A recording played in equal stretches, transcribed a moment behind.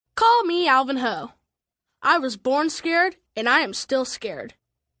Call me Alvin Ho. I was born scared, and I am still scared.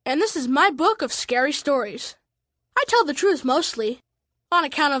 And this is my book of scary stories. I tell the truth mostly, on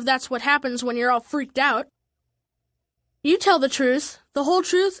account of that's what happens when you're all freaked out. You tell the truth, the whole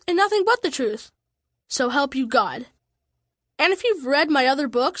truth, and nothing but the truth. So help you God. And if you've read my other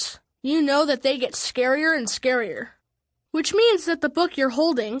books, you know that they get scarier and scarier. Which means that the book you're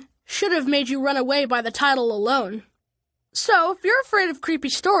holding should have made you run away by the title alone. So, if you're afraid of creepy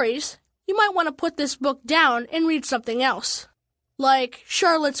stories, you might want to put this book down and read something else. Like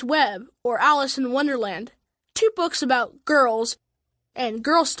Charlotte's Web or Alice in Wonderland. 2 books about girls and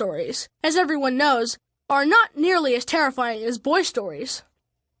girl stories, as everyone knows, are not nearly as terrifying as boy stories.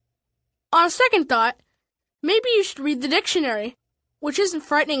 On a second thought, maybe you should read the dictionary, which isn't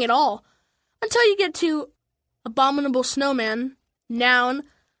frightening at all, until you get to abominable snowman, noun,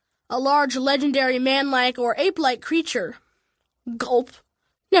 a large legendary man-like or ape-like creature. Gulp.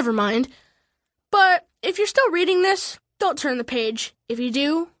 Never mind. But if you're still reading this, don't turn the page. If you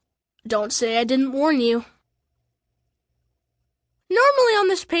do, don't say I didn't warn you. Normally on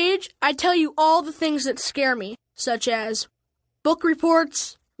this page, I tell you all the things that scare me, such as book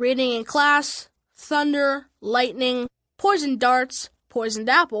reports, reading in class, thunder, lightning, poisoned darts, poisoned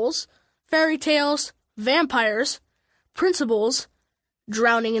apples, fairy tales, vampires, principals,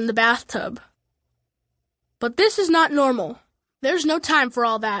 drowning in the bathtub. But this is not normal. There's no time for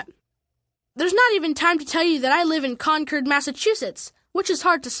all that. There's not even time to tell you that I live in Concord, Massachusetts, which is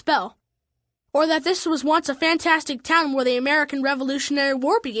hard to spell. Or that this was once a fantastic town where the American Revolutionary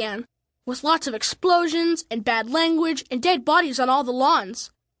War began, with lots of explosions and bad language and dead bodies on all the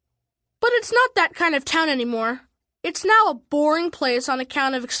lawns. But it's not that kind of town anymore. It's now a boring place on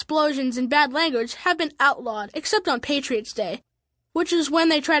account of explosions and bad language have been outlawed, except on Patriots' Day, which is when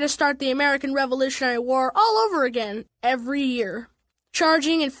they try to start the American Revolutionary War all over again every year,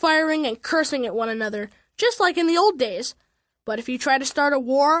 charging and firing and cursing at one another, just like in the old days. But if you try to start a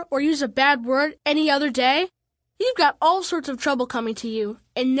war or use a bad word any other day, you've got all sorts of trouble coming to you,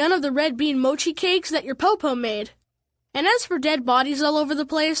 and none of the red bean mochi cakes that your popo made. And as for dead bodies all over the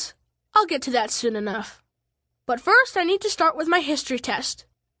place, I'll get to that soon enough. But first, I need to start with my history test.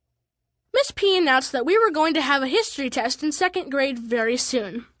 Miss P announced that we were going to have a history test in 2nd grade very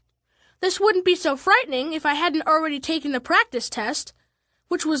soon. This wouldn't be so frightening if I hadn't already taken the practice test,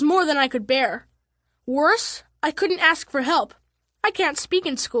 which was more than I could bear. Worse, I couldn't ask for help. I can't speak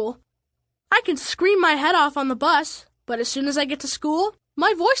in school. I can scream my head off on the bus, but as soon as I get to school,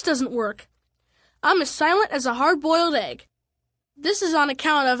 my voice doesn't work. I'm as silent as a hard-boiled egg. This is on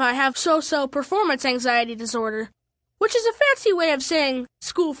account of I have so-so performance anxiety disorder, which is a fancy way of saying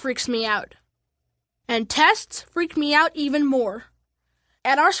school freaks me out. And tests freak me out even more.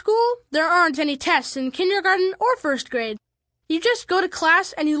 At our school, there aren't any tests in kindergarten or 1st grade. You just go to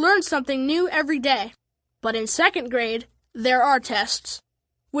class and you learn something new every day. But in 2nd grade, there are tests,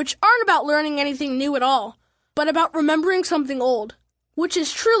 which aren't about learning anything new at all, but about remembering something old, which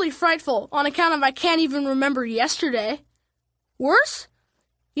is truly frightful on account of I can't even remember yesterday. Worse,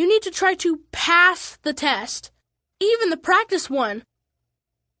 you need to try to pass the test, even the practice one.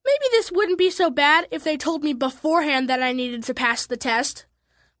 Maybe this wouldn't be so bad if they told me beforehand that I needed to pass the test,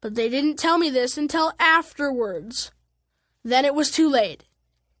 but they didn't tell me this until afterwards. Then it was too late.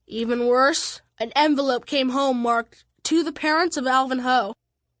 Even worse, an envelope came home marked, "To the parents of Alvin Ho."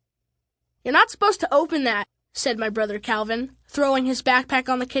 "You're not supposed to open that," said my brother Calvin, throwing his backpack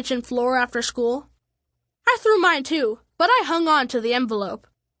on the kitchen floor after school. I threw mine too, but I hung on to the envelope.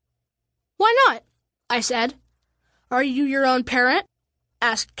 "Why not?" I said. "Are you your own parent?"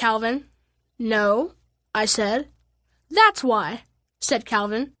 asked Calvin. "No," I said. "That's why," said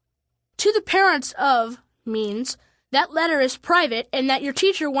Calvin. "To the parents of" means that letter is private and that your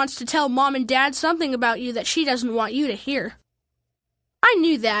teacher wants to tell Mom and Dad something about you that she doesn't want you to hear. "I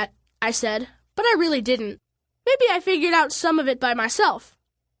knew that," I said, "but I really didn't. Maybe I figured out some of it by myself.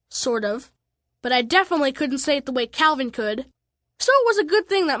 Sort of. But I definitely couldn't say it the way Calvin could. So it was a good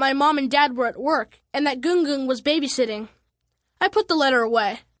thing that my Mom and Dad were at work and that Gung was babysitting. I put the letter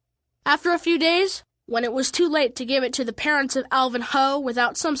away. After a few days, when it was too late to give it to the parents of Alvin Ho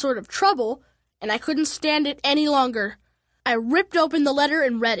without some sort of trouble, and I couldn't stand it any longer, I ripped open the letter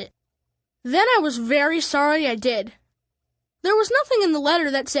and read it. Then I was very sorry I did. There was nothing in the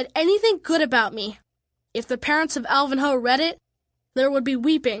letter that said anything good about me. If the parents of Alvin Ho read it, there would be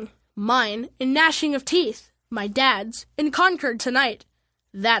weeping, mine, and gnashing of teeth, my dad's, in Concord tonight.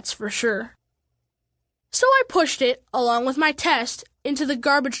 That's for sure. So I pushed it, along with my test, into the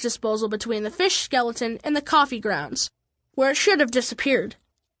garbage disposal between the fish skeleton and the coffee grounds, where it should have disappeared.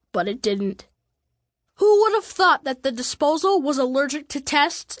 But it didn't. Who would have thought that the disposal was allergic to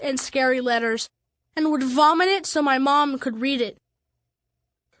tests and scary letters, and would vomit it so my mom could read it?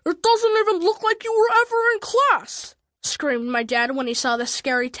 "It doesn't even look like you were ever in class," screamed my dad when he saw the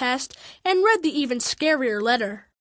scary test and read the even scarier letter.